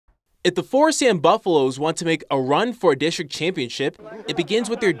If the Forsan Buffaloes want to make a run for a district championship, it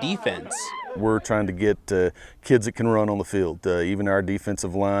begins with their defense. We're trying to get kids that can run on the field. Even our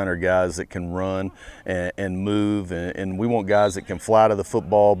defensive line are guys that can run and move, and we want guys that can fly to the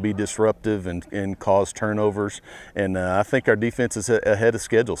football, be disruptive, and cause turnovers. And I think our defense is ahead of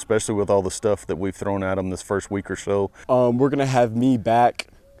schedule, especially with all the stuff that we've thrown at them this first week or so. We're going to have me back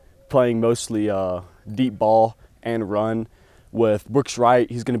playing mostly deep ball and run. With Brooks Wright,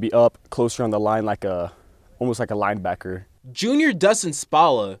 he's going to be up closer on the line almost like a linebacker. Junior Dustin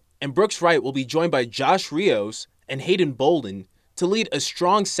Spalla and Brooks Wright will be joined by Josh Rios and Hayden Bolden to lead a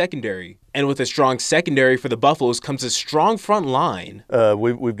strong secondary. And with a strong secondary for the Buffaloes comes a strong front line.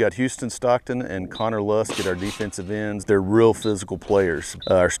 We've got Houston Stockton and Connor Lusk at our defensive ends. They're real physical players.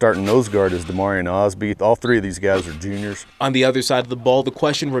 Our starting nose guard is Demarion Osby. All three of these guys are juniors. On the other side of the ball, the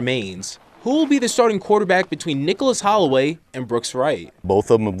question remains: who will be the starting quarterback between Nicholas Holloway and Brooks Wright?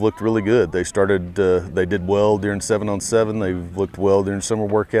 Both of them have looked really good. They did well during 7-on-7. They've looked well during summer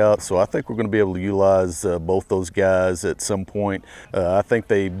workouts. So I think we're going to be able to utilize both those guys at some point. I think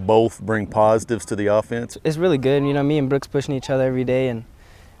they both bring positives to the offense. It's really good. You know, me and Brooks pushing each other every day and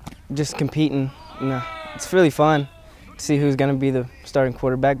just competing. You know, it's really fun to see who's going to be the starting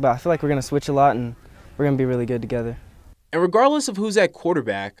quarterback. But I feel like we're going to switch a lot and we're going to be really good together. And regardless of who's at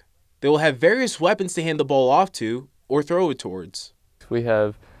quarterback, they will have various weapons to hand the ball off to or throw it towards. We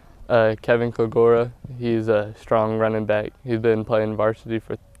have Kevin Kogora. He's a strong running back. He's been playing varsity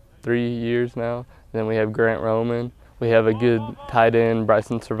for 3 years now. Then we have Grant Roman. We have a good tight end,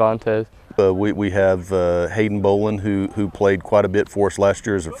 Bryson Cervantes. We have Hayden Bolden, who played quite a bit for us last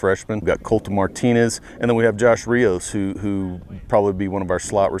year as a freshman. We've got Colton Martinez, and then we have Josh Rios, who probably be one of our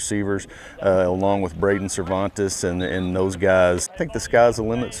slot receivers, along with Braden Cervantes and those guys. I think the sky's the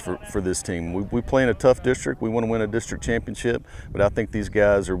limits for this team. We play in a tough district. We want to win a district championship, but I think these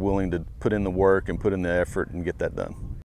guys are willing to put in the work and put in the effort and get that done.